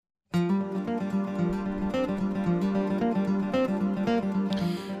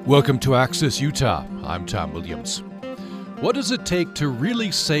Welcome to Access Utah. I'm Tom Williams. What does it take to really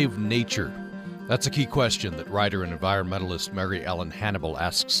save nature? That's a key question that writer and environmentalist Mary Ellen Hannibal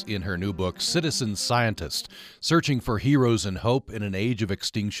asks in her new book, Citizen Scientist, Searching for Heroes and Hope in an Age of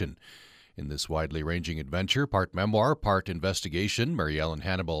Extinction. In this widely ranging adventure, part memoir, part investigation, Mary Ellen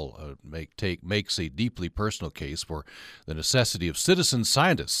Hannibal makes a deeply personal case for the necessity of citizen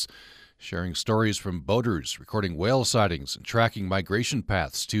scientists, sharing stories from boaters, recording whale sightings, and tracking migration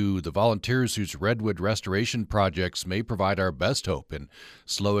paths to the volunteers whose redwood restoration projects may provide our best hope in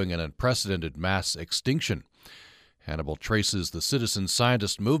slowing an unprecedented mass extinction. Hannibal traces the citizen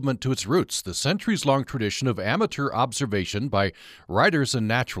scientist movement to its roots, the centuries-long tradition of amateur observation by writers and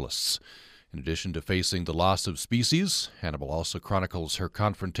naturalists. In addition to facing the loss of species, Hannibal also chronicles her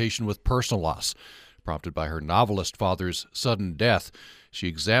confrontation with personal loss. Prompted by her novelist father's sudden death, she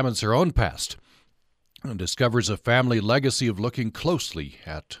examines her own past and discovers a family legacy of looking closely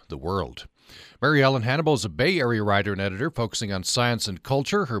at the world. Mary Ellen Hannibal is a Bay Area writer and editor focusing on science and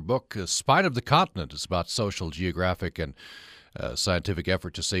culture. Her book, Spine of the Continent, is about social, geographic, and scientific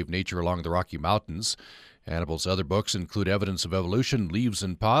effort to save nature along the Rocky Mountains. Hannibal's other books include Evidence of Evolution, Leaves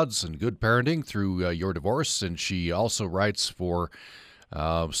and Pods, and Good Parenting Through Your Divorce, and she also writes for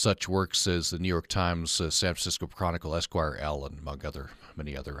such works as the New York Times, San Francisco Chronicle, Esquire, Elle, and among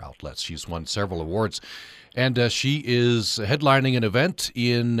many other outlets. She's won several awards, and she is headlining an event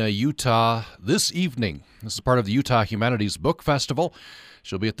in Utah this evening. This is part of the Utah Humanities Book Festival.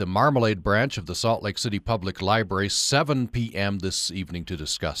 She'll be at the Marmalade branch of the Salt Lake City Public Library, 7 p.m. this evening to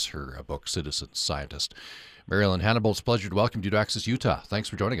discuss her book, Citizen Scientist. Mary Ellen Hannibal, it's a pleasure to welcome you to Access Utah. Thanks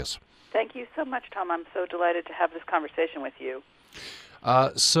for joining us. Thank you so much, Tom. I'm so delighted to have this conversation with you.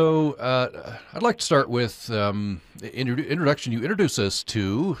 I'd like to start with introduction. You introduce us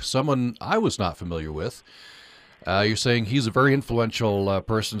to someone I was not familiar with. You're saying he's a very influential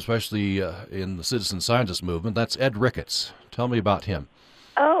person, especially in the citizen scientist movement. That's Ed Ricketts. Tell me about him.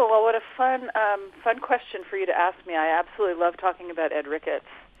 Oh, well, what a fun question for you to ask me. I absolutely love talking about Ed Ricketts.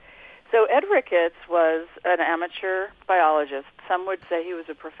 So Ed Ricketts was an amateur biologist. Some would say he was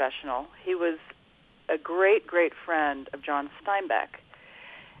a professional. He was a great, great friend of John Steinbeck.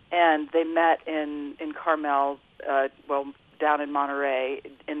 And they met in Carmel, down in Monterey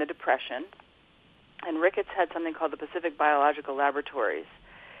in the Depression. And Ricketts had something called the Pacific Biological Laboratories.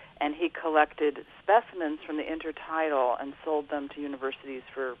 And he collected specimens from the intertidal and sold them to universities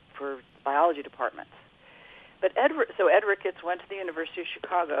for biology departments. But Ed Ricketts went to the University of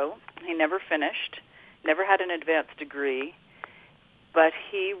Chicago. He never finished, never had an advanced degree, but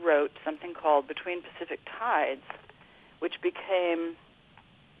he wrote something called Between Pacific Tides, which became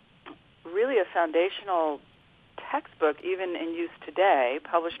really a foundational textbook, even in use today,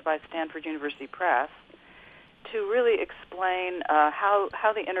 published by Stanford University Press, to really explain how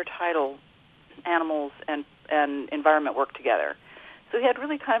the intertidal animals and environment work together. So he had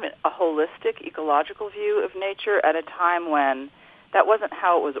really kind of a holistic ecological view of nature at a time when that wasn't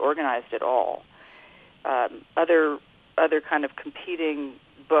how it was organized at all. Other kind of competing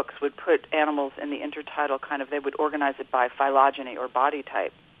books would put animals in the intertidal they would organize it by phylogeny or body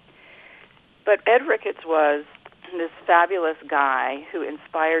type. But Ed Ricketts was this fabulous guy who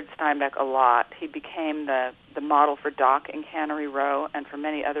inspired Steinbeck a lot. He became the model for Doc in Cannery Row and for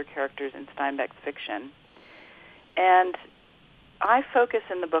many other characters in Steinbeck's fiction. And I focus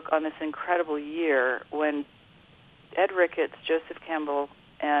in the book on this incredible year when Ed Ricketts, Joseph Campbell,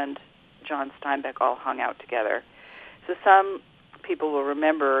 and John Steinbeck all hung out together. So some people will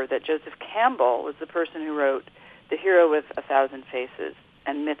remember that Joseph Campbell was the person who wrote The Hero with a Thousand Faces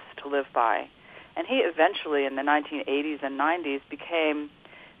and Myths to Live By. And he eventually, in the 1980s and 90s, became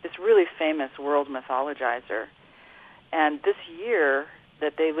this really famous world mythologizer. And this year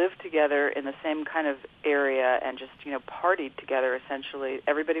that they lived together in the same kind of area and just, partied together, essentially,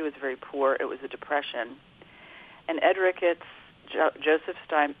 everybody was very poor. It was a depression. And Ed Ricketts, Joseph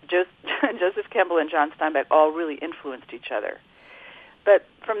Campbell, and John Steinbeck all really influenced each other. But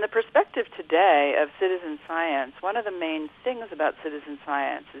from the perspective today of citizen science, one of the main things about citizen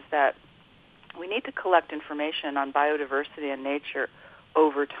science is that we need to collect information on biodiversity and nature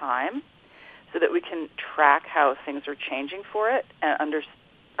over time so that we can track how things are changing for it and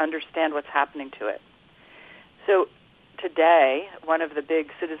understand what's happening to it. So today, one of the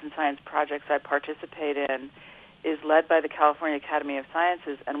big citizen science projects I participate in is led by the California Academy of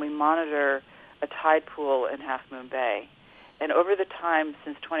Sciences, and we monitor a tide pool in Half Moon Bay. And over the time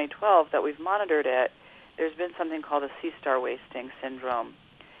since 2012 that we've monitored it, there's been something called a sea star wasting syndrome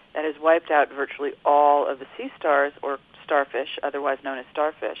that has wiped out virtually all of the sea stars, or starfish, otherwise known as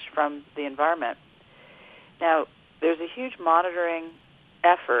starfish, from the environment. Now, there's a huge monitoring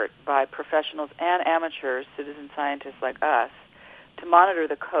effort by professionals and amateurs, citizen scientists like us, to monitor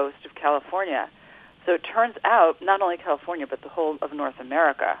the coast of California. So it turns out, not only California, but the whole of North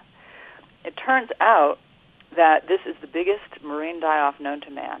America, it turns out that this is the biggest marine die-off known to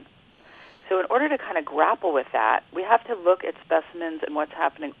man. So in order to kind of grapple with that, we have to look at specimens and what's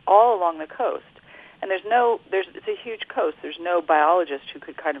happening all along the coast. And it's a huge coast. There's no biologist who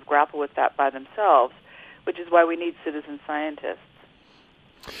could kind of grapple with that by themselves, which is why we need citizen scientists.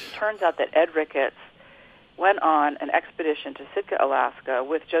 It turns out that Ed Ricketts went on an expedition to Sitka, Alaska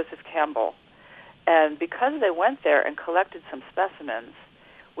with Joseph Campbell. And because they went there and collected some specimens,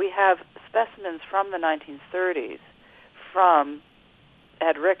 we have specimens from the 1930s from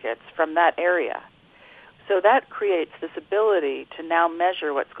Ed Ricketts, from that area. So that creates this ability to now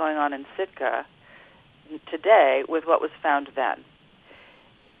measure what's going on in Sitka today with what was found then.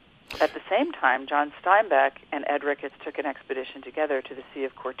 At the same time, John Steinbeck and Ed Ricketts took an expedition together to the Sea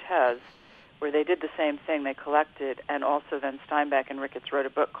of Cortez, where they did the same thing. They collected, and also then Steinbeck and Ricketts wrote a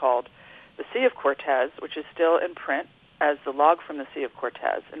book called The Sea of Cortez, which is still in print as the log from the Sea of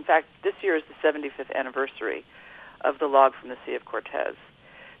Cortez. In fact, this year is the 75th anniversary of the log from the Sea of Cortez.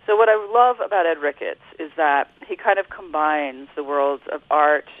 So what I love about Ed Ricketts is that he kind of combines the worlds of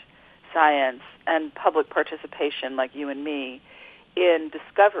art, science, and public participation, like you and me, in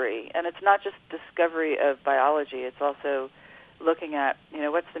discovery. And it's not just discovery of biology, it's also looking at,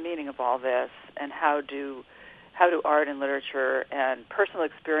 what's the meaning of all this, and how do art and literature and personal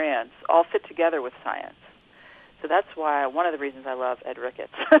experience all fit together with science. So that's why one of the reasons I love Ed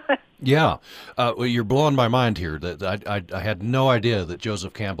Ricketts. Yeah. Well, you're blowing my mind here. That I had no idea that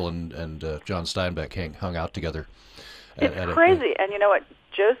Joseph Campbell and John Steinbeck hung out together. It's crazy. And you know what?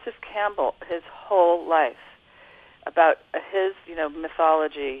 Joseph Campbell, his whole life, about his,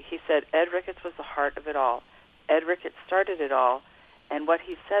 mythology, he said Ed Ricketts was the heart of it all. Ed Ricketts started it all. And what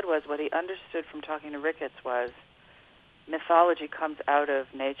he said was, what he understood from talking to Ricketts was, mythology comes out of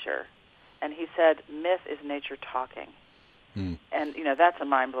nature. And he said, myth is nature talking. And, that's a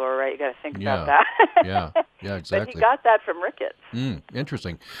mind blower, right? You got to think about that. Yeah, exactly. But he got that from Ricketts.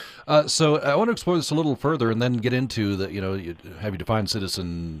 Interesting. So I want to explore this a little further and then get into have you define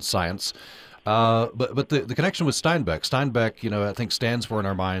citizen science. But the connection with Steinbeck. Steinbeck, I think stands for in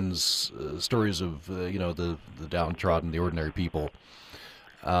our minds stories of, the downtrodden, the ordinary people.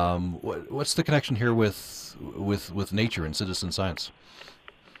 What's the connection here with nature and citizen science?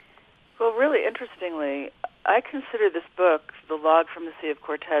 Well, really interestingly, I consider this book, The Log from the Sea of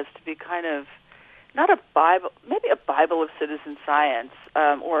Cortez, to be kind of not a Bible, maybe a Bible of citizen science,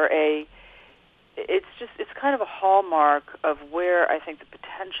 it's kind of a hallmark of where I think the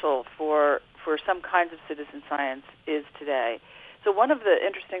potential for some kinds of citizen science is today. So one of the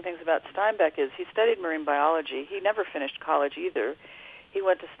interesting things about Steinbeck is he studied marine biology. He never finished college either. He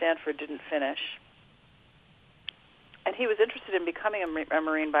went to Stanford, didn't finish. And he was interested in becoming a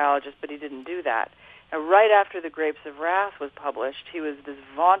marine biologist, but he didn't do that. And right after The Grapes of Wrath was published, he was this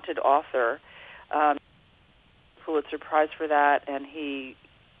vaunted author, Pulitzer Prize for that, and he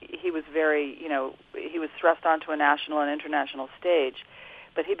was very, he was thrust onto a national and international stage,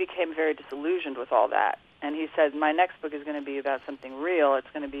 but he became very disillusioned with all that. And he said, my next book is going to be about something real. It's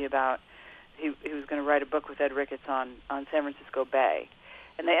going to be about, he was going to write a book with Ed Ricketts on San Francisco Bay.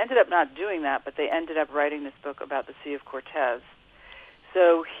 And they ended up not doing that, but they ended up writing this book about the Sea of Cortez.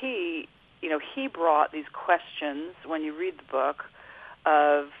 So he brought these questions, when you read the book,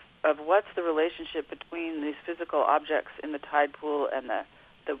 of what's the relationship between these physical objects in the tide pool and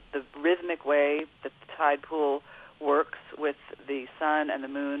the rhythmic way that the tide pool works with the sun and the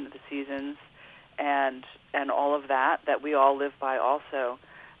moon, the seasons, and all of that we all live by also.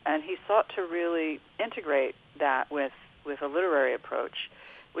 And he sought to really integrate that with a literary approach,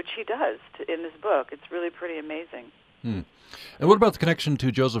 which he does in this book. It's really pretty amazing. And what about the connection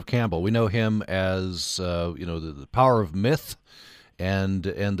to Joseph Campbell? We know him as the power of myth and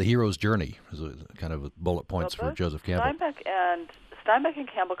the hero's journey, as kind of bullet points for Joseph Campbell. Steinbeck and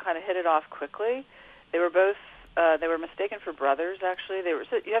Campbell kind of hit it off quickly. They were both they were mistaken for brothers. Actually,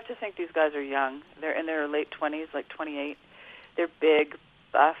 you have to think these guys are young. They're in their late 20s, like 28. They're big,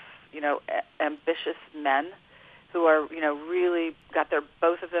 buff, ambitious men who are, really got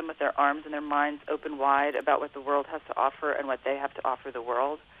both of them with their arms and their minds open wide about what the world has to offer and what they have to offer the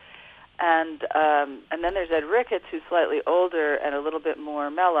world. And then there's Ed Ricketts, who's slightly older and a little bit more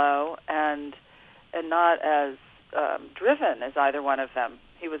mellow and not as driven as either one of them.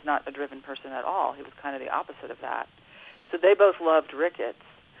 He was not a driven person at all. He was kind of the opposite of that. So they both loved Ricketts.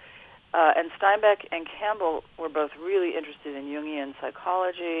 And Steinbeck and Campbell were both really interested in Jungian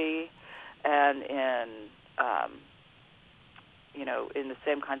psychology and in in the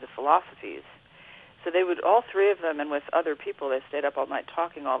same kinds of philosophies. So they would, all three of them, and with other people, they stayed up all night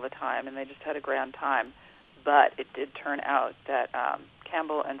talking all the time, and they just had a grand time. But it did turn out that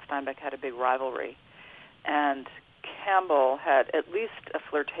Campbell and Steinbeck had a big rivalry, and Campbell had at least a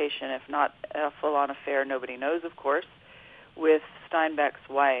flirtation, if not a full-on affair, nobody knows, of course, with Steinbeck's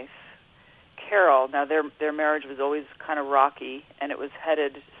wife, Carol. Now, their marriage was always kind of rocky, and it was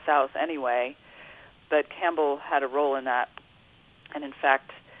headed south anyway, but Campbell had a role in that. And in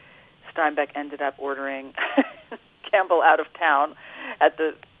fact, Steinbeck ended up ordering Campbell out of town at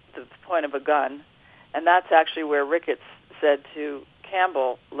the point of a gun. And that's actually where Ricketts said to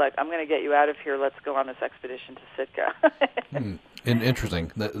Campbell, "Look, I'm going to get you out of here. Let's go on this expedition to Sitka." And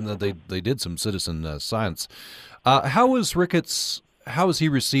interesting that they did some citizen science. How was Ricketts? How was he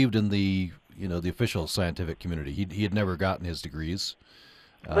received in the official scientific community? He had never gotten his degrees.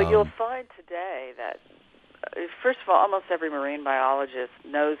 But you'll find today that, first of all, almost every marine biologist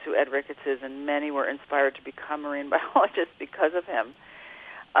knows who Ed Ricketts is, and many were inspired to become marine biologists because of him.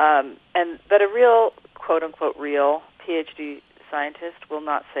 But a real, quote-unquote, real PhD scientist will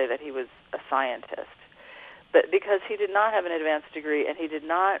not say that he was a scientist. But because he did not have an advanced degree, and he did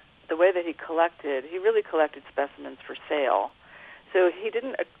not, the way that he really collected specimens for sale. So he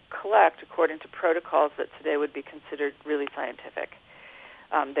didn't collect according to protocols that today would be considered really scientific.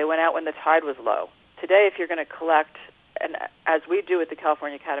 They went out when the tide was low. Today, if you're going to collect, and as we do at the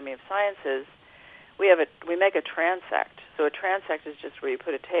California Academy of Sciences, we make a transect. So a transect is just where you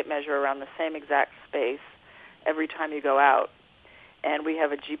put a tape measure around the same exact space every time you go out. And we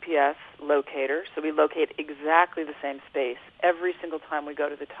have a GPS locator, so we locate exactly the same space every single time we go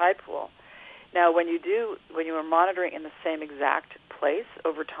to the tide pool. Now, when you are monitoring in the same exact place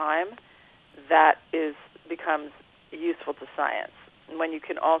over time, that becomes useful to science. And when you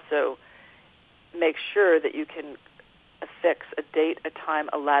can also make sure that you can affix a date, a time,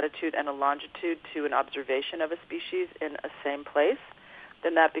 a latitude, and a longitude to an observation of a species in a same place,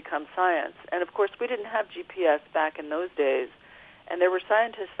 then that becomes science. And of course, we didn't have GPS back in those days, and there were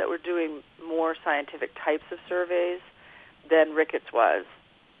scientists that were doing more scientific types of surveys than Ricketts was.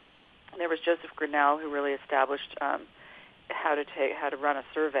 There was Joseph Grinnell, who really established how to run a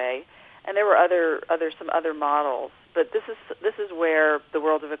survey, and there were some other models. But this is where the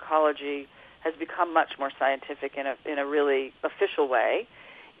world of ecology has become much more scientific in a really official way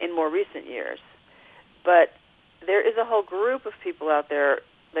in more recent years. But there is a whole group of people out there,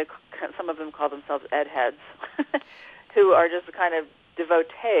 some of them call themselves Ed heads, who are just kind of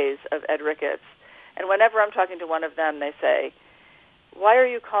devotees of Ed Ricketts. And whenever I'm talking to one of them, they say, "Why are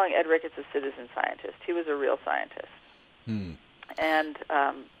you calling Ed Ricketts a citizen scientist? He was a real scientist." And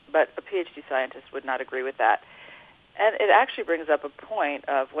but a PhD scientist would not agree with that. And it actually brings up a point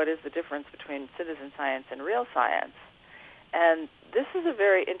of what is the difference between citizen science and real science. And this is a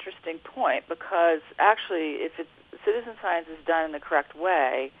very interesting point because actually if citizen science is done in the correct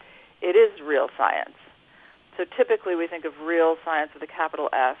way, it is real science. So typically we think of real science with a capital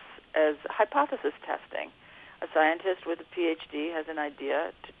S as hypothesis testing. A scientist with a PhD has an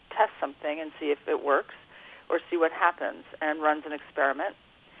idea to test something and see if it works or see what happens, and runs an experiment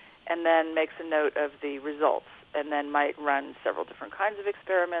and then makes a note of the results, and then might run several different kinds of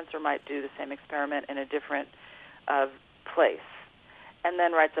experiments or might do the same experiment in a different place, and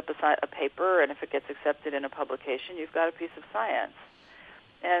then writes up a paper, and if it gets accepted in a publication, you've got a piece of science.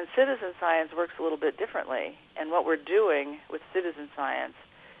 And citizen science works a little bit differently, and what we're doing with citizen science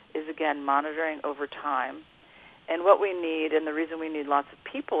is, again, monitoring over time. And what we need, and the reason we need lots of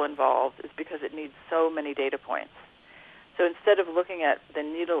people involved, is because it needs so many data points. So instead of looking at the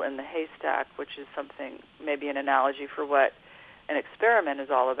needle in the haystack, which is something, maybe an analogy for what an experiment is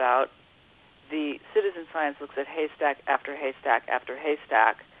all about, the citizen science looks at haystack after haystack after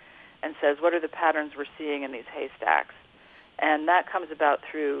haystack and says, what are the patterns we're seeing in these haystacks? And that comes about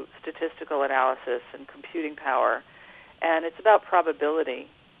through statistical analysis and computing power, and it's about probability.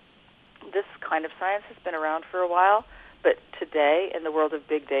 This kind of science has been around for a while, but today in the world of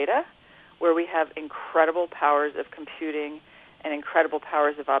big data, where we have incredible powers of computing and incredible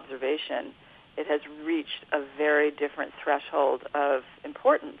powers of observation, it has reached a very different threshold of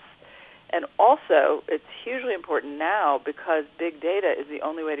importance. And also, it's hugely important now because big data is the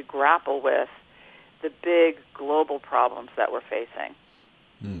only way to grapple with the big global problems that we're facing.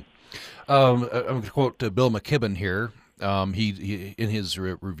 I'm going to quote Bill McKibben here. He in his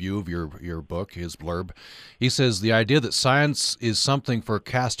review of your book, his blurb, he says, the idea that science is something for a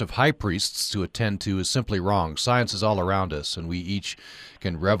caste of high priests to attend to is simply wrong. Science is all around us, and we each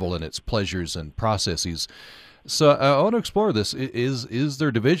can revel in its pleasures and processes. So I want to explore this. Is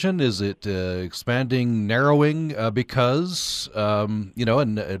there division? Is it expanding, narrowing? Because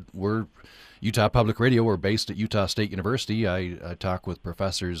we're Utah Public Radio. We're based at Utah State University. I talk with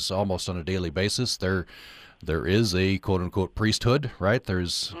professors almost on a daily basis. There is a quote unquote priesthood, right?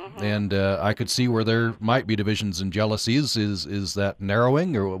 And I could see where there might be divisions and jealousies. Is that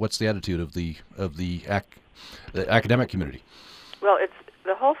narrowing, or what's the attitude of the academic community? Well,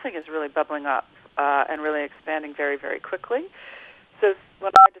 the whole thing is really bubbling up and really expanding very, very quickly. So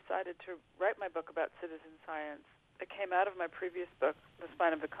when I decided to write my book about citizen science, it came out of my previous book, The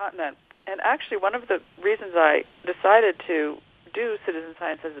Spine of the Continent. And actually, one of the reasons I decided to do citizen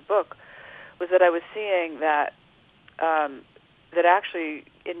science as a book was that I was seeing that that actually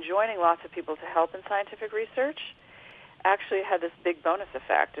enjoining lots of people to help in scientific research actually had this big bonus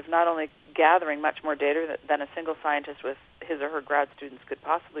effect of not only gathering much more data than a single scientist with his or her grad students could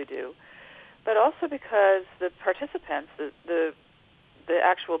possibly do, but also because the participants, the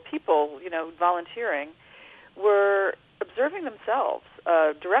actual people, volunteering, were observing themselves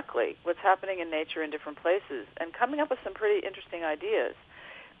directly what's happening in nature in different places and coming up with some pretty interesting ideas.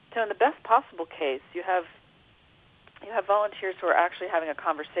 So in the best possible case, you have volunteers who are actually having a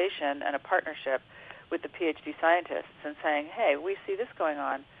conversation and a partnership with the PhD scientists and saying, hey, we see this going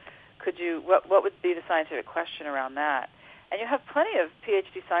on. What would be the scientific question around that? And you have plenty of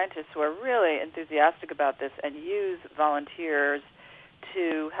PhD scientists who are really enthusiastic about this and use volunteers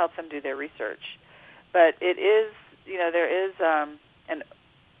to help them do their research. But it is, there is, and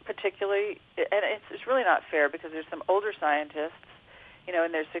particularly, and it's really not fair because there's some older scientists,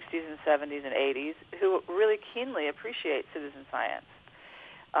 in their 60s and 70s and 80s who really keenly appreciate citizen science.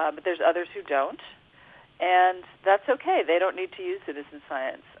 But there's others who don't. And that's okay. They don't need to use citizen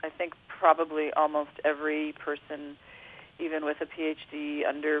science. I think probably almost every person, even with a PhD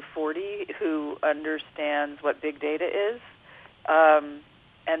under 40, who understands what big data is, and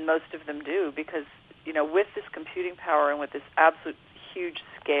most of them do, because, with this computing power and with this absolute huge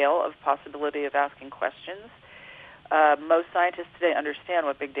scale of possibility of asking questions, most scientists today understand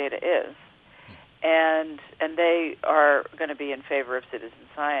what big data is, and they are going to be in favor of citizen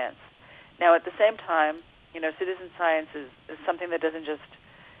science. Now, at the same time, citizen science is something that doesn't just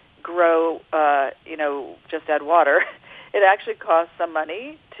grow, just add water. It actually costs some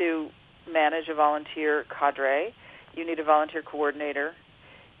money to manage a volunteer cadre. You need a volunteer coordinator.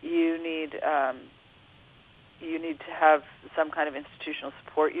 You need to have some kind of institutional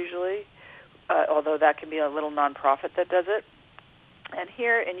support usually, although that can be a little nonprofit that does it. And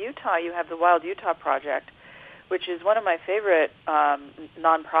here in Utah, you have the Wild Utah Project, which is one of my favorite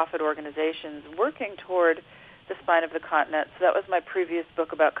nonprofit organizations working toward the spine of the continent. So that was my previous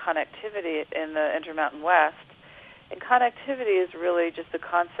book about connectivity in the Intermountain West. And connectivity is really just the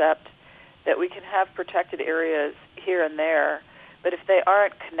concept that we can have protected areas here and there, but if they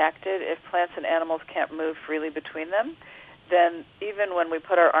aren't connected, if plants and animals can't move freely between them, then even when we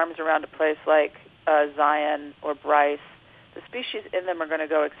put our arms around a place like Zion or Bryce, the species in them are going to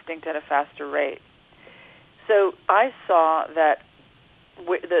go extinct at a faster rate. So I saw that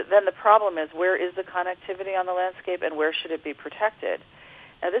then the problem is, where is the connectivity on the landscape and where should it be protected?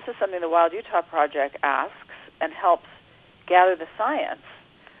 Now, this is something the Wild Utah Project asks and helps gather the science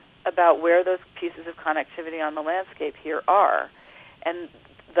about where those pieces of connectivity on the landscape here are. And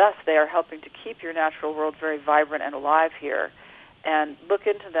thus, they are helping to keep your natural world very vibrant and alive here. And look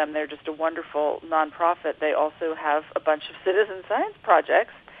into them. They're just a wonderful nonprofit. They also have a bunch of citizen science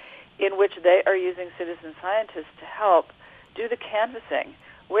projects in which they are using citizen scientists to help do the canvassing.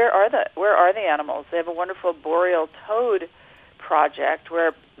 Where are the animals? They have a wonderful boreal toad project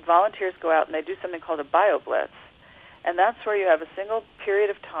where volunteers go out and they do something called a bioblitz. And that's where you have a single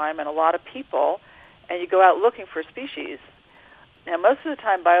period of time and a lot of people, and you go out looking for species. Now, most of the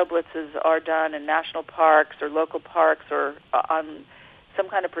time, bioblitzes are done in national parks or local parks or on some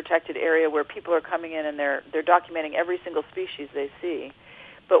kind of protected area where people are coming in and they're documenting every single species they see.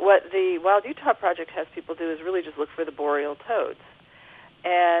 But what the Wild Utah Project has people do is really just look for the boreal toads,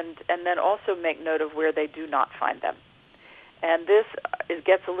 and then also make note of where they do not find them. And this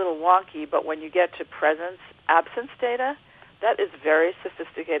gets a little wonky, but when you get to presence-absence data, that is very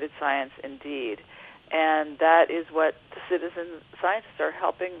sophisticated science indeed. And that is what the citizen scientists are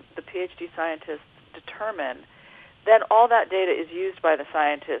helping the PhD scientists determine. Then all that data is used by the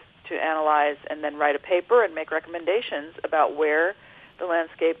scientists to analyze and then write a paper and make recommendations about where the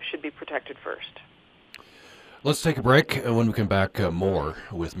landscape should be protected first. Let's take a break. When we come back, more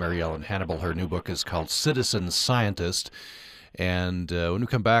with Mary Ellen Hannibal. Her new book is called Citizen Scientist. And when we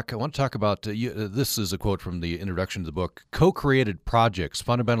come back, I want to talk about, this is a quote from the introduction to the book, co-created projects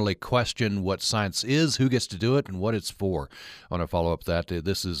fundamentally question what science is, who gets to do it, and what it's for. I want to follow up that.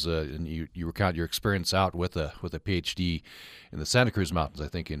 This is, and you recount your experience out with a PhD in the Santa Cruz Mountains, I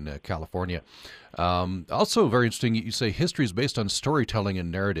think, in California. Also very interesting, you say history is based on storytelling and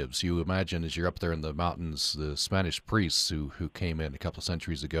narratives. You imagine as you're up there in the mountains, the Spanish priests who came in a couple of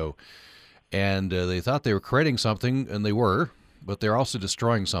centuries ago, and they thought they were creating something, and they were, but they're also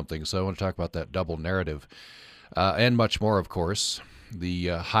destroying something. So I want to talk about that double narrative and much more, of course. The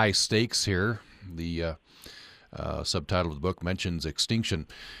high stakes here, the subtitle of the book mentions extinction.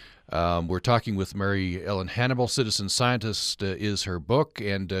 We're talking with Mary Ellen Hannibal, Citizen Scientist is her book,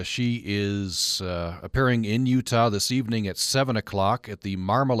 and she is appearing in Utah this evening at 7 o'clock at the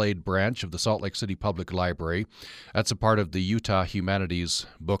Marmalade branch of the Salt Lake City Public Library. That's a part of the Utah Humanities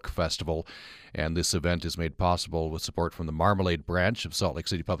Book Festival, and this event is made possible with support from the Marmalade branch of Salt Lake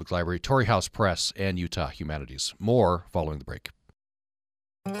City Public Library, Torrey House Press, and Utah Humanities. More following the break.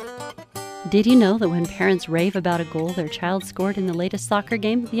 Did you know that when parents rave about a goal their child scored in the latest soccer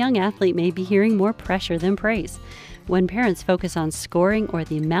game, the young athlete may be hearing more pressure than praise? When parents focus on scoring or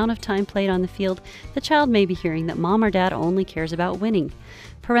the amount of time played on the field, the child may be hearing that mom or dad only cares about winning.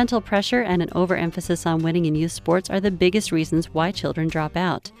 Parental pressure and an overemphasis on winning in youth sports are the biggest reasons why children drop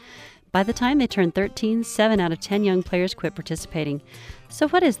out. By the time they turn 13, 7 out of 10 young players quit participating. So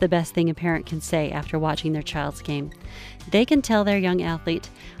what is the best thing a parent can say after watching their child's game? They can tell their young athlete,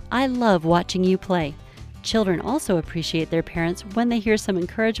 "I love watching you play." Children also appreciate their parents when they hear some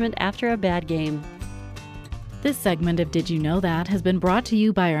encouragement after a bad game. This segment of Did You Know That has been brought to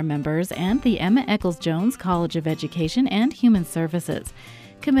you by our members and the Emma Eccles-Jones College of Education and Human Services,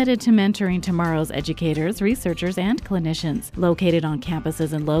 committed to mentoring tomorrow's educators, researchers, and clinicians, located on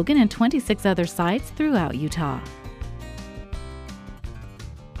campuses in Logan and 26 other sites throughout Utah.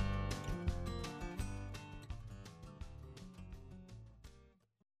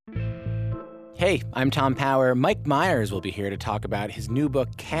 Hey, I'm Tom Power. Mike Myers will be here to talk about his new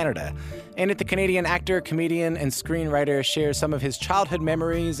book, Canada. In it, the Canadian actor, comedian, and screenwriter shares some of his childhood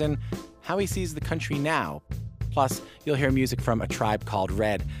memories and how he sees the country now. Plus, you'll hear music from A Tribe Called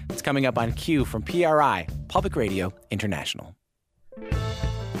Red. It's coming up on Q from PRI, Public Radio International.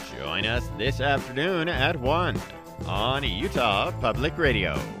 Join us this afternoon at 1 on Utah Public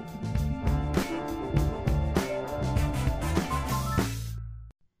Radio.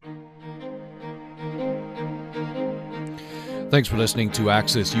 Thanks for listening to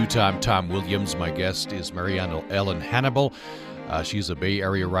Access Utah. I'm Tom Williams. My guest is Mary Ellen Hannibal. She's a Bay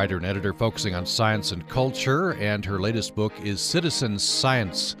Area writer and editor focusing on science and culture, and her latest book is Citizen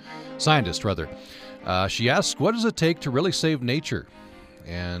Scientist. She asks, what does it take to really save nature?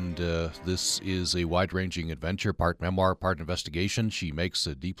 And this is a wide-ranging adventure, part memoir, part investigation. She makes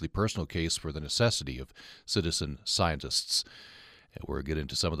a deeply personal case for the necessity of citizen scientists. And we'll get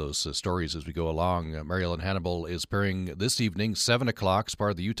into some of those stories as we go along. Mary Ellen Hannibal is appearing this evening, 7 o'clock, as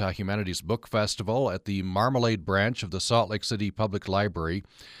part of the Utah Humanities Book Festival at the Marmalade branch of the Salt Lake City Public Library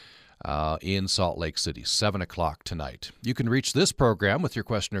in Salt Lake City, 7 o'clock tonight. You can reach this program with your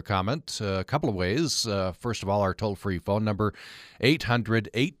question or comment a couple of ways. First of all, our toll-free phone number,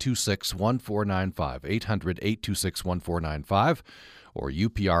 800-826-1495, 800-826-1495. Or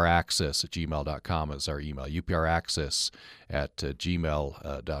upraccess@gmail.com is our email,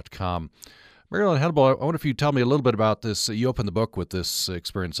 upraccess@gmail.com. Mary Ellen Hannibal, I wonder if you tell me a little bit about this. You opened the book with this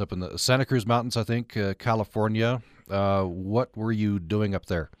experience up in the Santa Cruz Mountains, I think, California. What were you doing up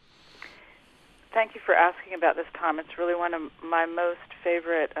there? Thank you for asking about this, Tom. It's really one of my most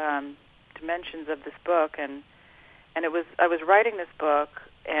favorite dimensions of this book, and I was writing this book,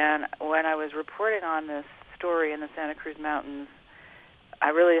 and when I was reporting on this story in the Santa Cruz Mountains, I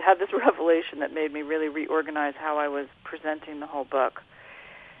really had this revelation that made me really reorganize how I was presenting the whole book.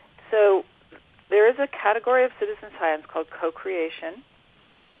 So there is a category of citizen science called co-creation.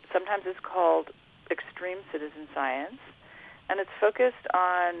 Sometimes it's called extreme citizen science, and it's focused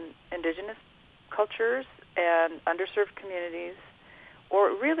on indigenous cultures and underserved communities,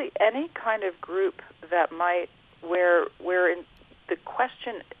 or really any kind of group that might, where in the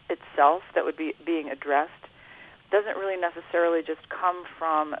question itself that would be being addressed doesn't really necessarily just come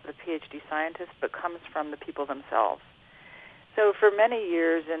from the PhD scientist, but comes from the people themselves. So for many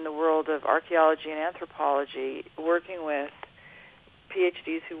years in the world of archaeology and anthropology, working with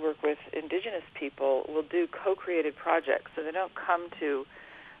PhDs who work with indigenous people will do co-created projects. So they don't come to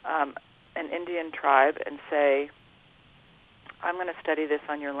an Indian tribe and say, I'm going to study this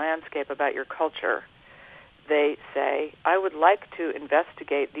on your landscape about your culture. They say, I would like to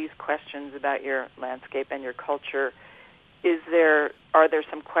investigate these questions about your landscape and your culture are there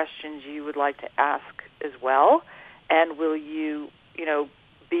some questions you would like to ask as well? And will you,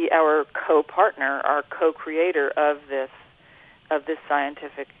 be our co-partner, our co-creator of this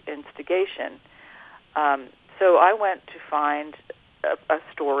scientific instigation? So I went to find a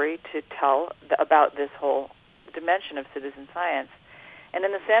story to tell about this whole dimension of citizen science. And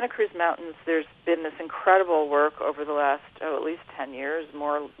in the Santa Cruz Mountains, there's been this incredible work over the last, at least 10 years,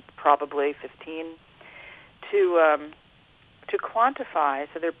 more probably 15, to quantify.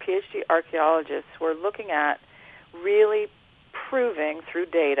 So they're PhD archaeologists who are looking at really proving through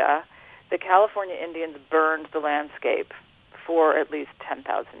data that California Indians burned the landscape for at least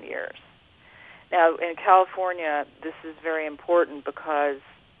 10,000 years. Now, in California, this is very important because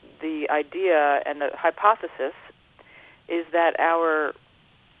the idea and the hypothesis is that our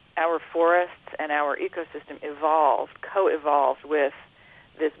forests and our ecosystem co-evolved with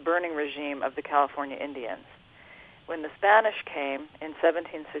this burning regime of the California Indians. When the Spanish came in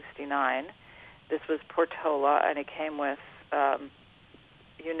 1769, this was Portola, and it came with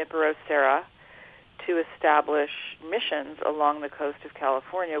Junipero Serra to establish missions along the coast of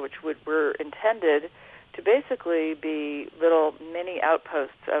California, which were intended to basically be little mini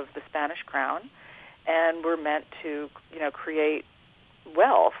outposts of the Spanish crown, and were meant to, create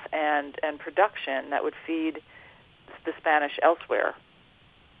wealth and production that would feed the Spanish elsewhere.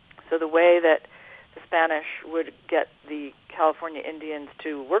 So the way that the Spanish would get the California Indians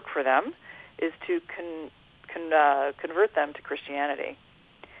to work for them is to convert them to Christianity.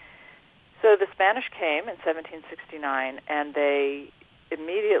 So the Spanish came in 1769, and they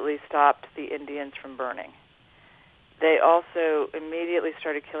immediately stopped the Indians from burning. They also immediately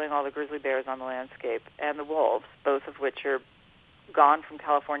started killing all the grizzly bears on the landscape and the wolves, both of which are gone from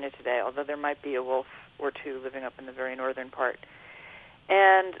California today, although there might be a wolf or two living up in the very northern part.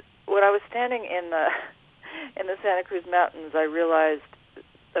 And when I was standing in the Santa Cruz Mountains, I realized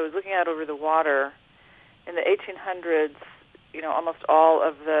I was looking out over the water. In the 1800s, almost all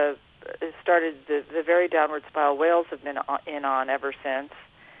of the very downward spiral whales have been in on ever since,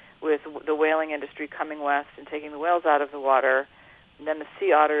 with the whaling industry coming west and taking the whales out of the water. And then the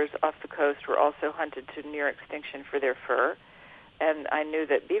sea otters off the coast were also hunted to near extinction for their fur. And I knew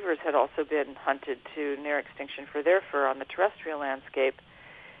that beavers had also been hunted to near extinction for their fur on the terrestrial landscape.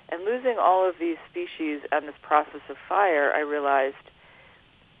 And losing all of these species and this process of fire, I realized,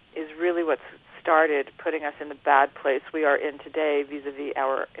 is really what's started putting us in the bad place we are in today vis-a-vis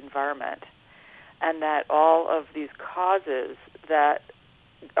our environment. And that all of these causes that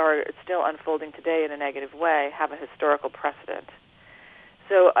are still unfolding today in a negative way have a historical precedent.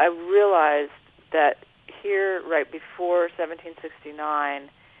 So I realized that here, right before 1769,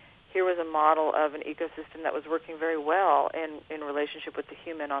 here was a model of an ecosystem that was working very well in relationship with the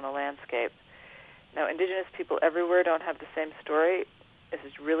human on the landscape. Now, indigenous people everywhere don't have the same story. This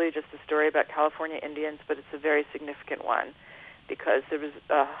is really just a story about California Indians, but it's a very significant one because there was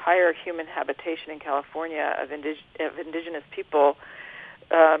a higher human habitation in California of indigenous people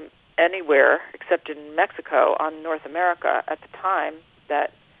anywhere except in Mexico on North America at the time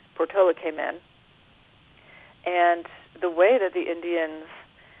that Portola came in. And the way that the Indians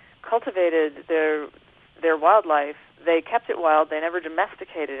cultivated their wildlife, they kept it wild. They never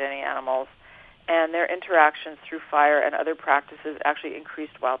domesticated any animals, and their interactions through fire and other practices actually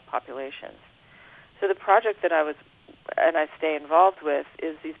increased wild populations. So the project that I stay involved with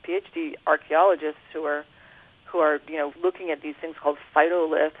is these PhD archaeologists who are looking at these things called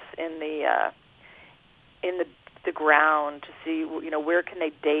phytoliths in the ground to see where can they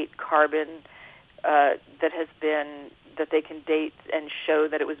date carbon that they can date and show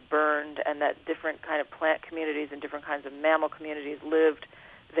that it was burned, and that different kind of plant communities and different kinds of mammal communities lived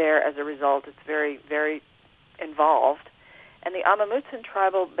there as a result. It's very, very involved. And the Amamutsan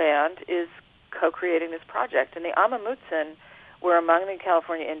tribal band is co-creating this project. And the Amamutsan were among the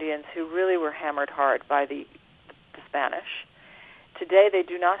California Indians who really were hammered hard by the Spanish. Today they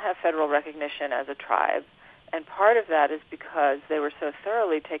do not have federal recognition as a tribe, and part of that is because they were so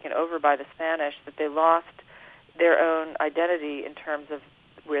thoroughly taken over by the Spanish that they lost their own identity in terms of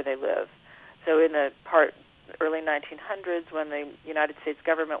where they live. So in the early 1900s, when the United States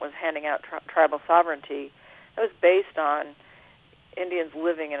government was handing out tribal sovereignty, it was based on Indians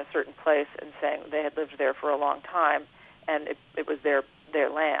living in a certain place and saying they had lived there for a long time, and it was their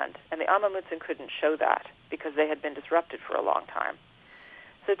land. And the Amamutsan couldn't show that because they had been disrupted for a long time.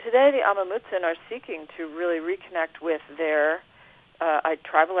 So today the Amamutsan are seeking to really reconnect with their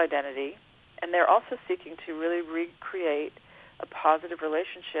tribal identity, and they're also seeking to really recreate a positive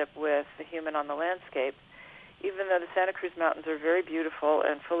relationship with the human on the landscape. Even though the Santa Cruz Mountains are very beautiful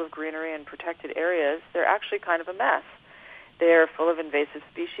and full of greenery and protected areas, they're actually kind of a mess. They're full of invasive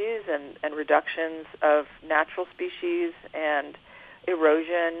species and reductions of natural species and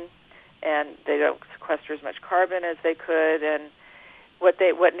erosion, and they don't sequester as much carbon as they could. And what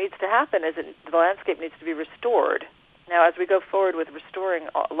needs to happen is that the landscape needs to be restored. Now, as we go forward with restoring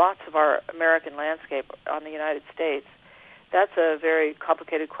lots of our American landscape on the United States, that's a very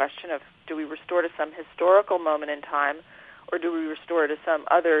complicated question of, do we restore to some historical moment in time, or do we restore to some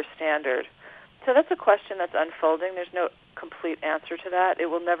other standard? So that's a question that's unfolding. There's no complete answer to that. It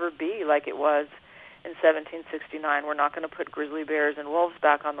will never be like it was in 1769. We're not going to put grizzly bears and wolves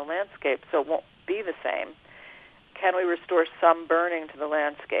back on the landscape, so it won't be the same. Can we restore some burning to the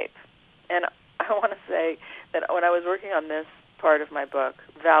landscape? And I want to say that when I was working on this part of my book,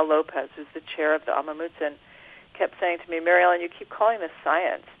 Val Lopez, who's the chair of the Amamutsin, kept saying to me, Mary Ellen, you keep calling this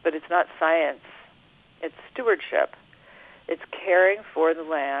science, but it's not science. It's stewardship. It's caring for the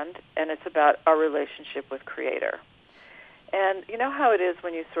land, and it's about our relationship with Creator. And you know how it is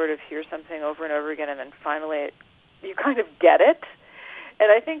when you sort of hear something over and over again, and then finally you kind of get it?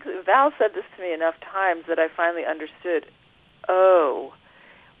 And I think Val said this to me enough times that I finally understood, oh,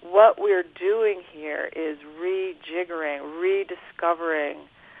 what we're doing here is rejiggering, rediscovering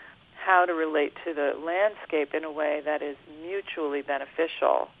how to relate to the landscape in a way that is mutually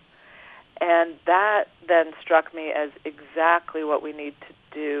beneficial. And that then struck me as exactly what we need to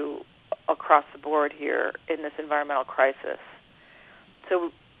do across the board here in this environmental crisis.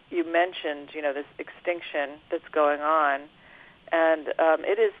 So you mentioned, this extinction that's going on, and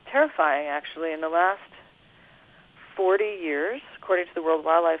it is terrifying, actually. In the last 40 years, according to the World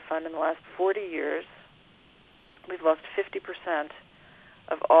Wildlife Fund, in the last 40 years, we've lost 50%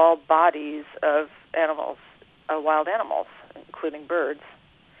 of all bodies of animals, wild animals, including birds.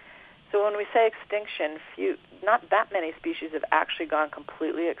 So when we say extinction, not that many species have actually gone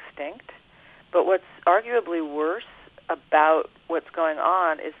completely extinct. But what's arguably worse about what's going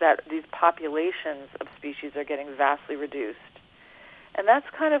on is that these populations of species are getting vastly reduced. And that's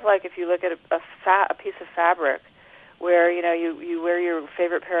kind of like if you look at a piece of fabric where, you wear your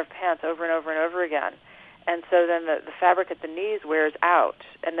favorite pair of pants over and over and over again. And so then the fabric at the knees wears out,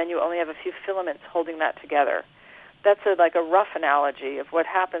 and then you only have a few filaments holding that together. That's like a rough analogy of what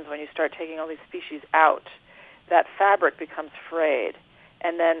happens when you start taking all these species out. That fabric becomes frayed,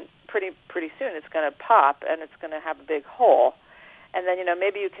 and then pretty soon it's going to pop, and it's going to have a big hole. And then,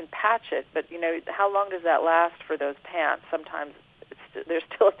 maybe you can patch it, but, how long does that last for those pants? Sometimes they're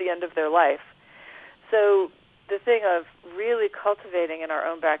still at the end of their life. So the thing of really cultivating in our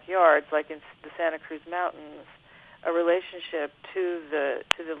own backyards, like in the Santa Cruz Mountains, a relationship to the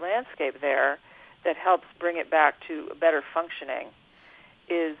landscape there that helps bring it back to a better functioning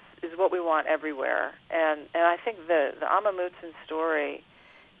is what we want everywhere. And I think the Amamutsin story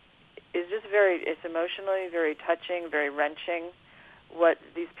is just it's emotionally very touching, very wrenching, what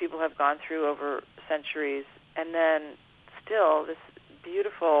these people have gone through over centuries, and then still this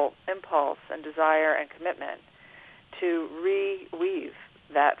beautiful impulse and desire and commitment to reweave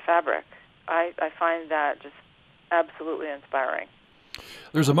that fabric. I find that just absolutely inspiring.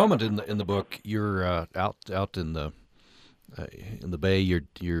 There's a moment in the book you're out in the bay.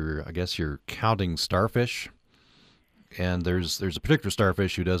 You're counting starfish, and there's a particular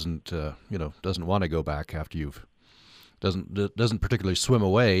starfish who doesn't want to go back after doesn't particularly swim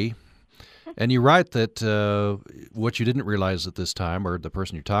away. And you write that what you didn't realize at this time, or the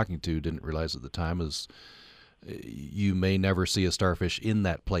person you're talking to didn't realize at the time, is you may never see a starfish in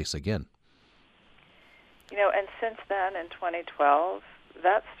that place again. And since then, in 2012,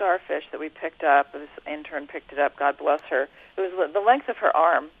 that starfish that we picked up, this intern picked it up, God bless her, it was the length of her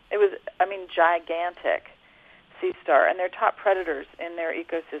arm. It was, gigantic sea star, and they're top predators in their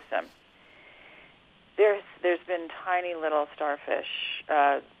ecosystem. There's been tiny little starfish.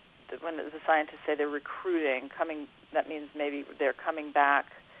 When the scientists say they're recruiting, that means maybe they're coming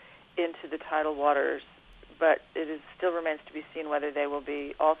back into the tidal waters, but it still remains to be seen whether they will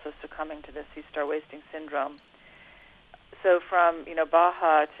be also succumbing to the sea star wasting syndrome. So from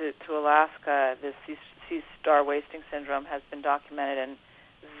Baja to Alaska, the sea star wasting syndrome has been documented in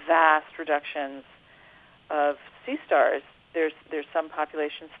vast reductions of sea stars. There's some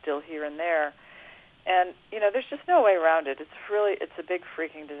populations still here and there, and there's just no way around it. It's a big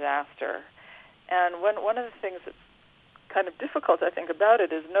freaking disaster. And one of the things that's kind of difficult, I think, about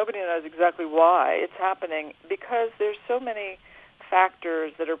it is nobody knows exactly why it's happening, because there's so many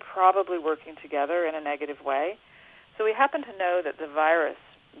factors that are probably working together in a negative way. So we happen to know that the virus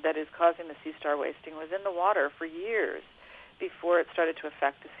that is causing the sea star wasting was in the water for years before it started to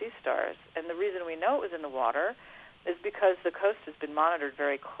affect the sea stars. And the reason we know it was in the water is because the coast has been monitored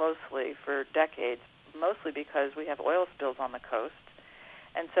very closely for decades mostly because we have oil spills on the coast.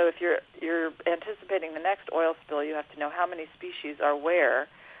 And so if you're anticipating the next oil spill, you have to know how many species are where,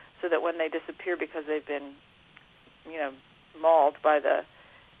 so that when they disappear because they've been, mauled by the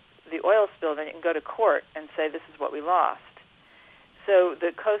oil spill, then you can go to court and say this is what we lost. So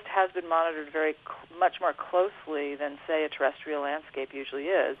the coast has been monitored much more closely than, say, a terrestrial landscape usually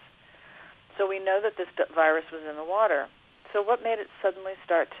is. So we know that this virus was in the water. So what made it suddenly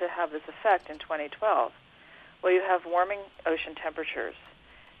start to have this effect in 2012? Well, you have warming ocean temperatures.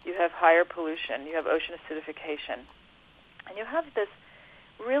 You have higher pollution. You have ocean acidification. And you have this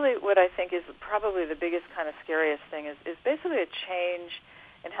really, what I think is probably the biggest kind of scariest thing is basically a change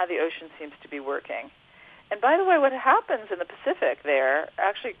in how the ocean seems to be working. And by the way, what happens in the Pacific there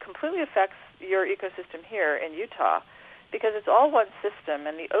actually completely affects your ecosystem here in Utah, because it's all one system,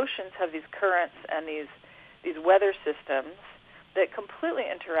 and the oceans have these currents and these weather systems that completely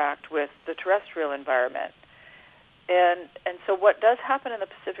interact with the terrestrial environment. And so what does happen in the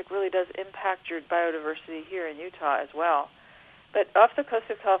Pacific really does impact your biodiversity here in Utah as well. But off the coast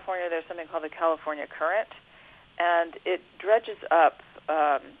of California, there's something called the California Current, and it dredges up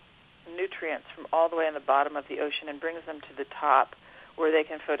nutrients from all the way in the bottom of the ocean and brings them to the top where they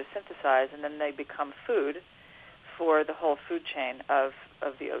can photosynthesize, and then they become food for the whole food chain of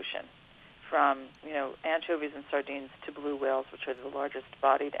the ocean, from anchovies and sardines to blue whales, which are the largest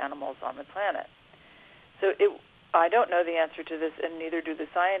bodied animals on the planet. So I don't know the answer to this, and neither do the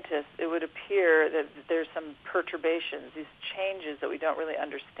scientists. It would appear that there's some perturbations, these changes that we don't really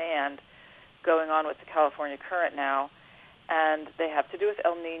understand going on with the California Current now, and they have to do with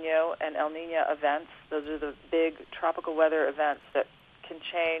El Nino and El Niña events. Those are the big tropical weather events that can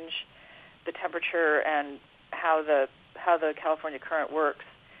change the temperature and how the California Current works.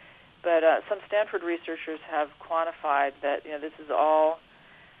 But some Stanford researchers have quantified that this is all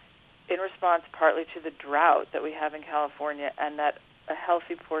in response partly to the drought that we have in California, and that a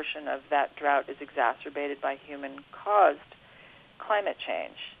healthy portion of that drought is exacerbated by human-caused climate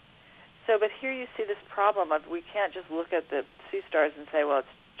change. So, but here you see this problem of we can't just look at the sea stars and say, well, it's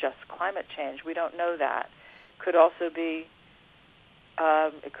just climate change. We don't know that. Could also be,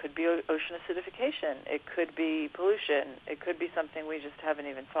 it could be ocean acidification. It could be pollution. It could be something we just haven't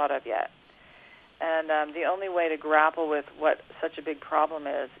even thought of yet. And the only way to grapple with what such a big problem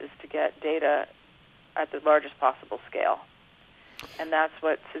is to get data at the largest possible scale. And that's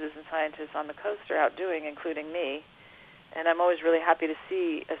what citizen scientists on the coast are out doing, including me. And I'm always really happy to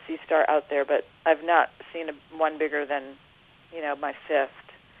see a sea star out there, but I've not seen one bigger than, my fifth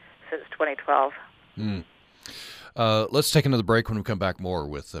since 2012. Let's take another break. When we come back, more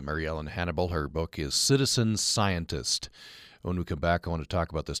with Mary Ellen Hannibal. Her book is Citizen Scientist. When we come back, I want to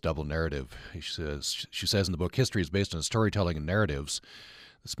talk about this double narrative. She says in the book, history is based on storytelling and narratives.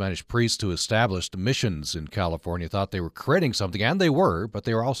 The Spanish priests who established missions in California thought they were creating something, and they were, but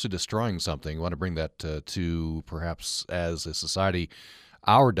they were also destroying something. I want to bring that to perhaps, as a society,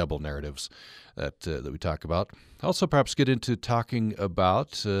 our double narratives that we talk about. Also, perhaps get into talking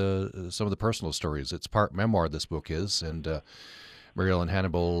about some of the personal stories. It's part memoir, this book is, and Mary Ellen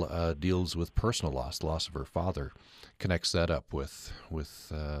Hannibal deals with personal loss, the loss of her father, connects that up with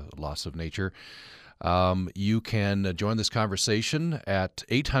loss of nature. You can join this conversation at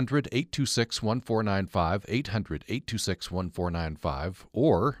 800-826-1495, 800-826-1495,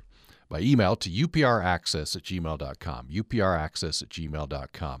 or by email to upraccess@gmail.com,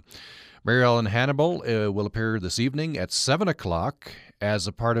 upraccess@gmail.com. Mary Ellen Hannibal will appear this evening at 7 o'clock as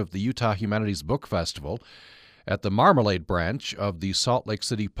a part of the Utah Humanities Book Festival at the Marmalade branch of the Salt Lake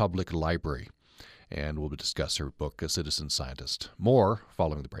City Public Library. And we'll discuss her book, A Citizen Scientist. More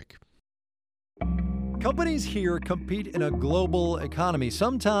following the break. Companies here compete in a global economy,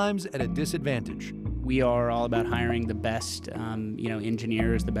 sometimes at a disadvantage. We are all about hiring the best,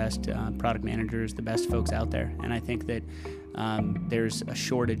 engineers, the best product managers, the best folks out there. And I think that there's a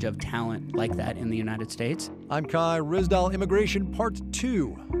shortage of talent like that in the United States. I'm Kai Rizdal, Immigration Part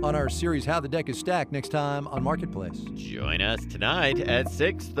 2 on our series How the Deck is Stacked, next time on Marketplace. Join us tonight at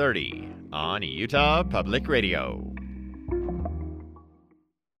 6:30 on Utah Public Radio.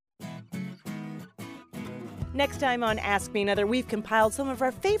 Next time on Ask Me Another, we've compiled some of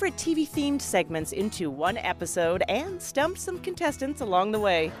our favorite TV-themed segments into one episode and stumped some contestants along the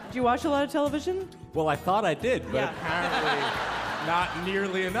way. Do you watch a lot of television? Well, I thought I did, but apparently not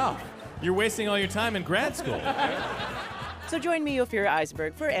nearly enough. You're wasting all your time in grad school. So join me, Ophira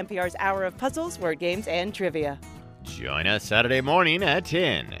Eisenberg, for NPR's Hour of Puzzles, Word Games, and Trivia. Join us Saturday morning at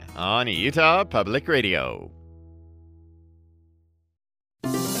 10 on Utah Public Radio.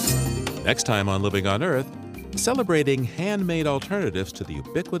 Next time on Living on Earth, celebrating handmade alternatives to the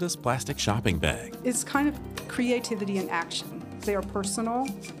ubiquitous plastic shopping bag. It's kind of creativity in action. They are personal,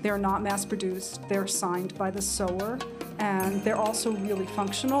 they're not mass-produced, they're signed by the sewer, and they're also really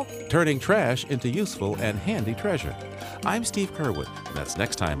functional. Turning trash into useful and handy treasure. I'm Steve Kerwood, and that's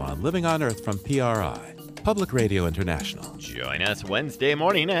next time on Living on Earth from PRI, Public Radio International. Join us Wednesday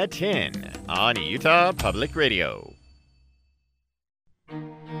morning at 10 on Utah Public Radio.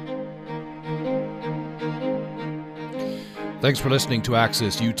 Thanks for listening to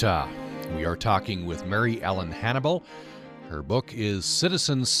Access Utah. We are talking with Mary Ellen Hannibal. Her book is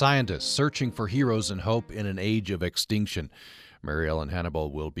Citizen Scientists, Searching for Heroes and Hope in an Age of Extinction. Mary Ellen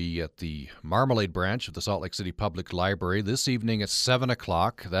Hannibal will be at the Marmalade branch of the Salt Lake City Public Library this evening at 7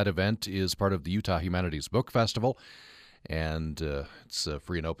 o'clock. That event is part of the Utah Humanities Book Festival, and it's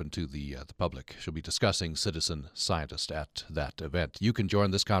free and open to the public. She'll be discussing Citizen Scientist at that event. You can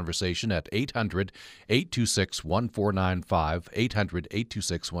join this conversation at 800-826-1495,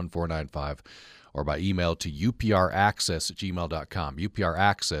 800-826-1495, or by email to upraccess@gmail.com,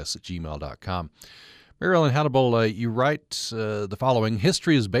 upraccess@gmail.com. Mary Ellen Hannibal, you write the following: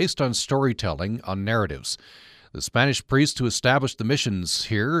 history is based on storytelling, on narratives. The Spanish priests who established the missions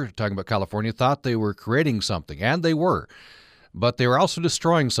here, talking about California, thought they were creating something, and they were. But they were also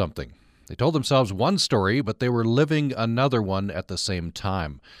destroying something. They told themselves one story, but they were living another one at the same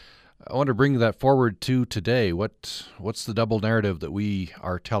time. I want to bring that forward to today. What's the double narrative that we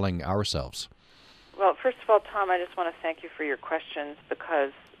are telling ourselves? Well, first of all, Tom, I just want to thank you for your questions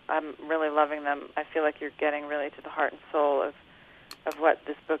because I'm really loving them. I feel like you're getting really to the heart and soul of what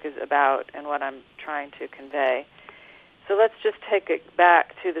this book is about and what I'm trying to convey. So let's just take it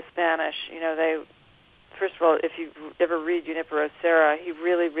back to the Spanish. First of all, if you ever read Junipero Serra, he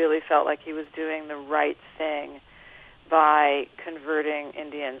really, really felt like he was doing the right thing by converting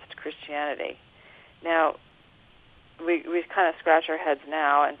Indians to Christianity. Now, we kind of scratch our heads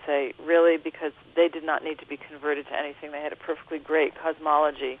now and say, really, because they did not need to be converted to anything. They had a perfectly great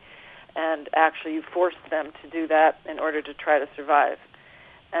cosmology, and actually you forced them to do that in order to try to survive.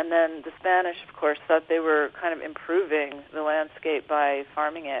 And then the Spanish, of course, thought they were kind of improving the landscape by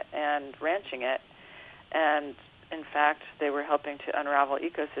farming it and ranching it, and in fact, they were helping to unravel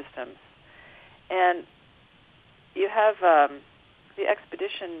ecosystems. And you have the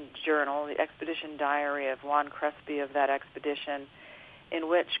expedition journal, the expedition diary of Juan Crespi of that expedition, in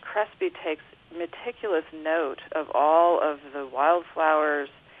which Crespi takes meticulous note of all of the wildflowers,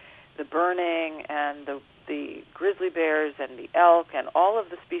 the burning, and the grizzly bears and the elk and all of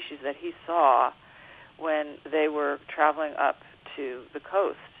the species that he saw when they were traveling up to the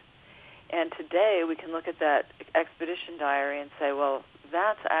coast. And today we can look at that expedition diary and say, well,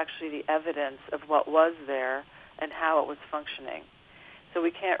 that's actually the evidence of what was there and how it was functioning. So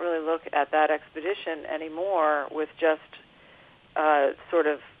we can't really look at that expedition anymore with just sort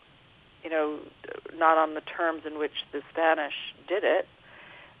of, not on the terms in which the Spanish did it,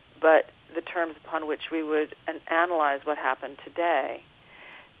 but the terms upon which we would analyze what happened today.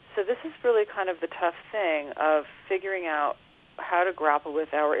 So this is really kind of the tough thing of figuring out how to grapple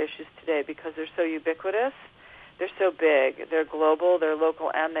with our issues today because they're so ubiquitous, they're so big, they're global, they're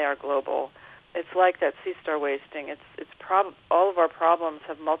local, and they are global. It's like that sea star wasting. All of our problems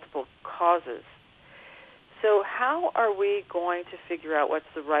have multiple causes. So how are we going to figure out what's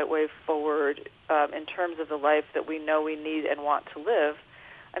the right way forward in terms of the life that we know we need and want to live?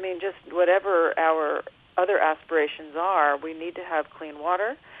 I mean, just whatever our other aspirations are, we need to have clean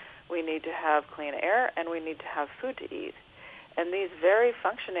water, we need to have clean air, and we need to have food to eat. And these very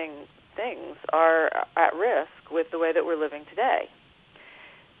functioning things are at risk with the way that we're living today.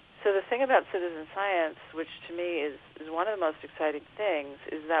 So the thing about citizen science, which to me is one of the most exciting things,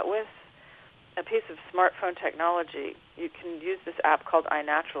 is that with a piece of smartphone technology, you can use this app called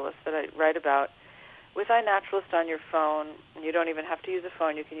iNaturalist that I write about. With iNaturalist on your phone, and you don't even have to use a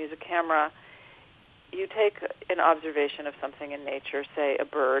phone, you can use a camera, you take an observation of something in nature, say a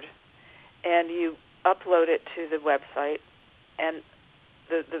bird, and you upload it to the website, and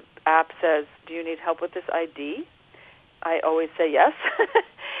the app says, do you need help with this ID? I always say yes.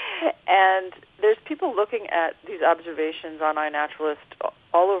 And there's people looking at these observations on iNaturalist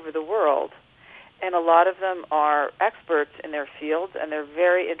all over the world, and a lot of them are experts in their fields, and they're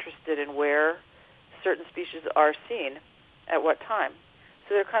very interested in where certain species are seen at what time.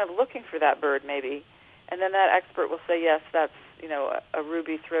 So they're kind of looking for that bird maybe, and then that expert will say, yes, that's a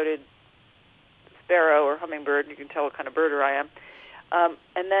ruby-throated sparrow or hummingbird. You can tell what kind of birder I am.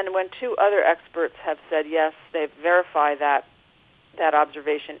 And then when two other experts have said, yes, they verify that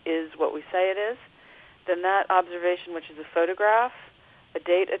observation is what we say it is, then that observation, which is a photograph, a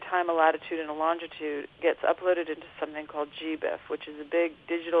date, a time, a latitude, and a longitude gets uploaded into something called GBIF, which is a big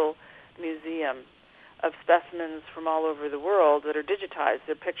digital museum of specimens from all over the world that are digitized.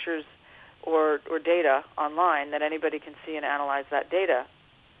 They're pictures or data online that anybody can see and analyze that data.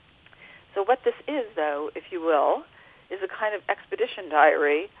 So what this is, though, if you will, is a kind of expedition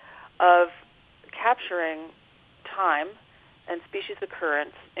diary of capturing time and species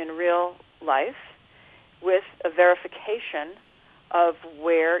occurrence in real life with a verification of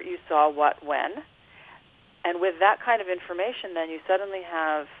where you saw what when. And with that kind of information, then you suddenly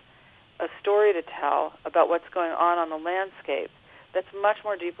have a story to tell about what's going on the landscape that's much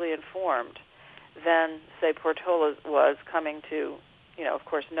more deeply informed than, say, Portola was coming to. Of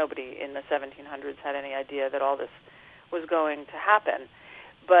course, nobody in the 1700s had any idea that all this was going to happen.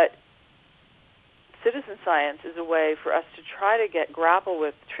 But citizen science is a way for us to try to grapple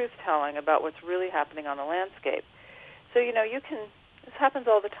with truth-telling about what's really happening on the landscape. So, this happens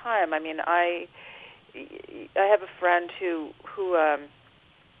all the time. I mean, I have a friend who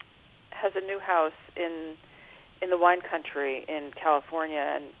has a new house in the wine country in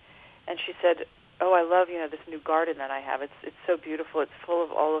California, and she said, "Oh, I love this new garden that I have. It's so beautiful. It's full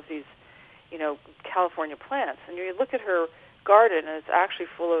of all of these California plants." And you look at her garden, and it's actually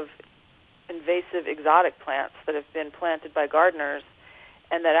full of invasive exotic plants that have been planted by gardeners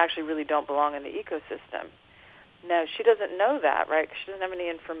and that actually really don't belong in the ecosystem. Now, she doesn't know that, right? 'Cause she doesn't have any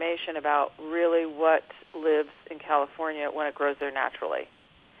information about really what lives in California when it grows there naturally.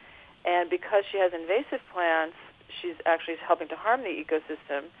 And because she has invasive plants, she's actually helping to harm the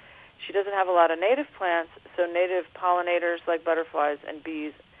ecosystem. She doesn't have a lot of native plants, so native pollinators like butterflies and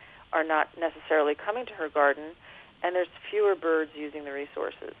bees are not necessarily coming to her garden, and there's fewer birds using the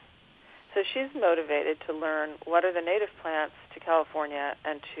resources. So she's motivated to learn what are the native plants to California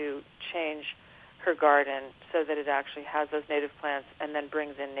and to change her garden so that it actually has those native plants and then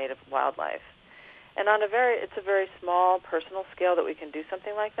brings in native wildlife. And it's a very small personal scale that we can do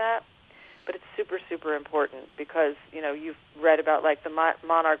something like that, but it's super, super important because, you've read about like the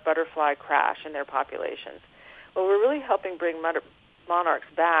monarch butterfly crash in their populations. Well, we're really helping bring monarchs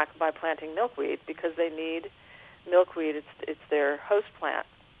back by planting milkweed because they need milkweed. It's their host plant.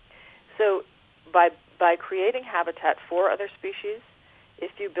 So by creating habitat for other species,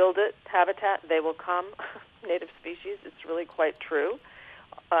 if you build habitat, they will come, native species. It's really quite true.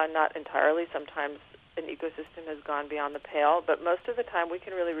 Not entirely. Sometimes an ecosystem has gone beyond the pale, but most of the time we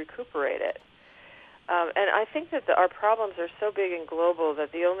can really recuperate it. And I think that our problems are so big and global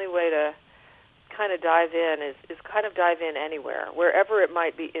that the only way to kind of dive in is kind of dive in anywhere. Wherever it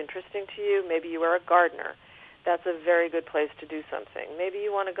might be interesting to you, maybe you are a gardener. That's a very good place to do something. Maybe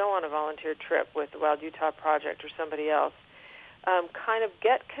you want to go on a volunteer trip with the Wild Utah Project or somebody else. Kind of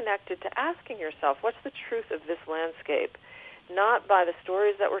get connected to asking yourself, what's the truth of this landscape? Not by the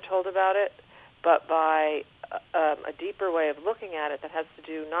stories that were told about it, but by a deeper way of looking at it that has to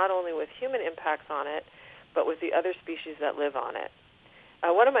do not only with human impacts on it, but with the other species that live on it.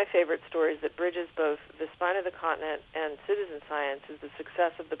 One of my favorite stories that bridges both the spine of the continent and citizen science is the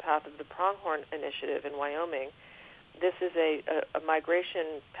success of the Path of the Pronghorn initiative in Wyoming. This is a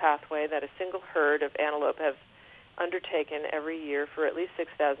migration pathway that a single herd of antelope have undertaken every year for at least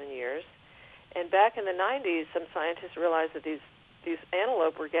 6,000 years. And back in the 90s, some scientists realized that these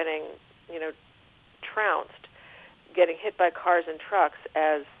antelope were getting, trounced, getting hit by cars and trucks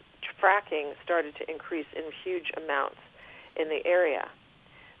as fracking started to increase in huge amounts in the area.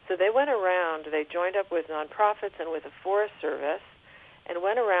 So they went around, they joined up with nonprofits and with the Forest Service and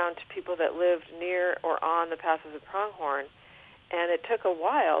went around to people that lived near or on the Path of the Pronghorn. And it took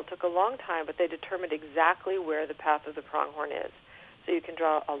a long time, but they determined exactly where the Path of the Pronghorn is. So you can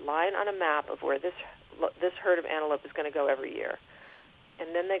draw a line on a map of where this herd of antelope is going to go every year.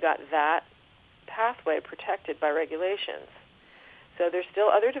 And then they got that pathway protected by regulations. So there's still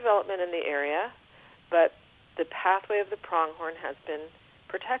other development in the area, but the pathway of the pronghorn has been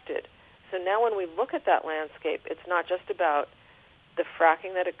protected. So now when we look at that landscape, it's not just about the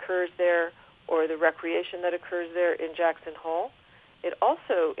fracking that occurs there or the recreation that occurs there in Jackson Hole. It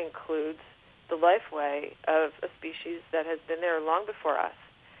also includes the lifeway of a species that has been there long before us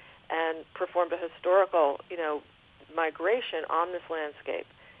and performed a historical, migration on this landscape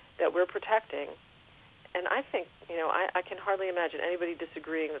that we're protecting. And I think, I can hardly imagine anybody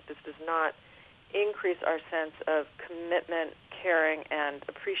disagreeing that this does not increase our sense of commitment, caring, and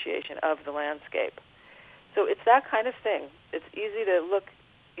appreciation of the landscape. So it's that kind of thing. It's easy to look,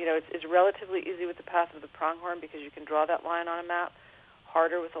 it's relatively easy with the Path of the Pronghorn because you can draw that line on a map.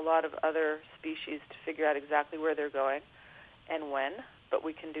 Harder with a lot of other species to figure out exactly where they're going and when, but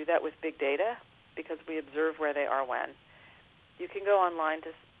we can do that with big data because we observe where they are when. You can go online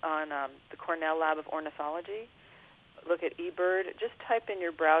on the Cornell Lab of Ornithology. Look at eBird. Just type in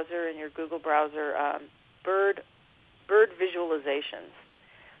your browser, in your Google browser, bird visualizations.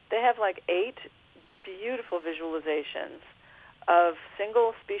 They have like 8 beautiful visualizations of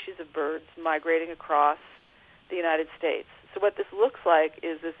single species of birds migrating across the United States. So what this looks like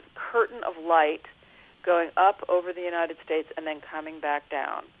is this curtain of light going up over the United States and then coming back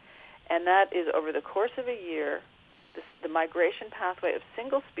down. And that is over the course of a year, the migration pathway of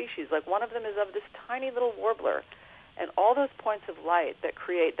single species, like one of them is of this tiny little warbler. And all those points of light that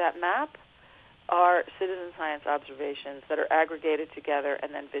create that map are citizen science observations that are aggregated together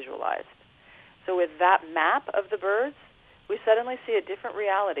and then visualized. So with that map of the birds, we suddenly see a different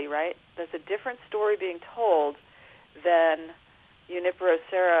reality, right? There's a different story being told than Junipero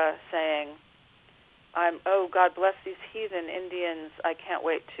Serra saying, oh, God bless these heathen Indians, I can't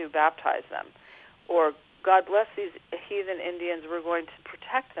wait to baptize them. Or, God bless these heathen Indians, we're going to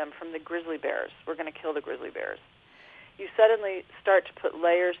protect them from the grizzly bears. We're going to kill the grizzly bears. You suddenly start to put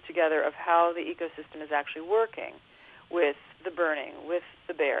layers together of how the ecosystem is actually working with the burning, with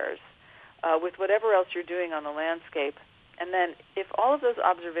the bears, with whatever else you're doing on the landscape. And then if all of those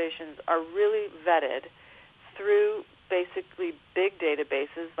observations are really vetted through basically big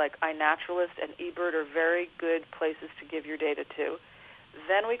databases like iNaturalist and eBird are very good places to give your data to,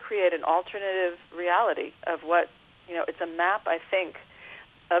 then we create an alternative reality of what, it's a map, I think,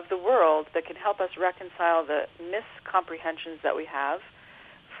 of the world that can help us reconcile the miscomprehensions that we have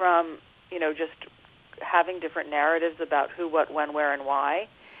from, just having different narratives about who, what, when, where, and why,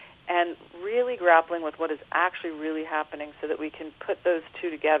 and really grappling with what is actually really happening so that we can put those two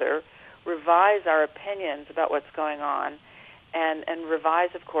together, revise our opinions about what's going on, and revise,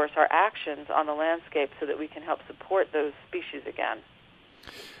 of course, our actions on the landscape so that we can help support those species again.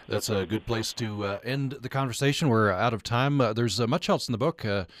 That's a good place to end the conversation. We're out of time. There's much else in the book.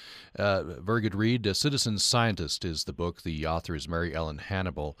 Very good read. Citizen Scientist is the book. The author is Mary Ellen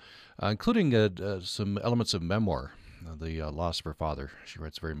Hannibal, including some elements of memoir, the loss of her father. She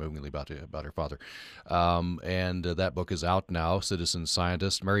writes very movingly about her father. And that book is out now, Citizen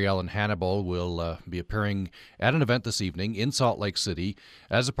Scientist. Mary Ellen Hannibal will be appearing at an event this evening in Salt Lake City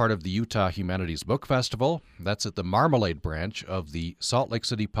as a part of the Utah Humanities Book Festival. That's at the Marmalade branch of the Salt Lake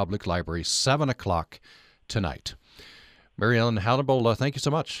City Public Library, 7 o'clock tonight. Mary Ellen Hannibal, thank you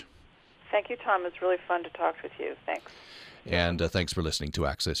so much. Thank you, Tom. It's really fun to talk with you. Thanks. And thanks for listening to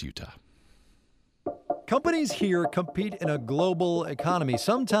Access Utah. Companies here compete in a global economy,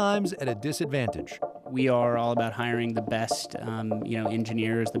 sometimes at a disadvantage. We are all about hiring the best,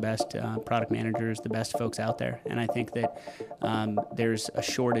 engineers, the best product managers, the best folks out there. And I think that there's a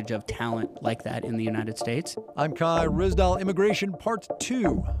shortage of talent like that in the United States. I'm Kai Rizdal, Immigration Part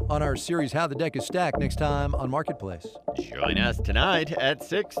 2 on our series How the Deck is Stacked, next time on Marketplace. Join us tonight at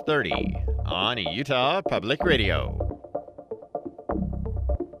 6:30 on Utah Public Radio.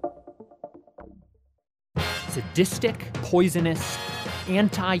 Sadistic, poisonous,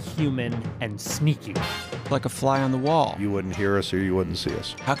 anti-human, and sneaky. Like a fly on the wall. You wouldn't hear us or you wouldn't see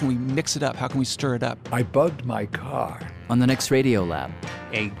us. How can we mix it up? How can we stir it up? I bugged my car. On the next Radio Lab.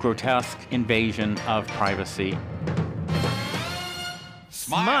 A grotesque invasion of privacy.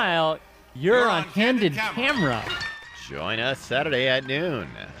 Smile, you're on Candid Camera. Join us Saturday at noon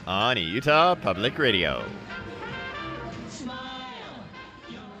on Utah Public Radio.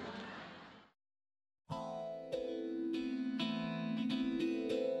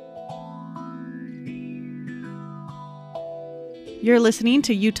 You're listening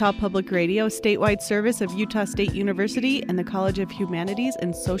to Utah Public Radio, statewide service of Utah State University and the College of Humanities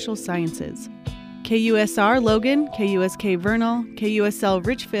and Social Sciences. KUSR Logan, KUSK Vernal, KUSL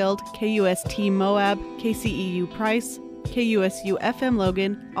Richfield, KUST Moab, KCEU Price, KUSU FM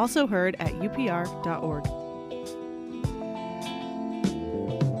Logan, also heard at upr.org.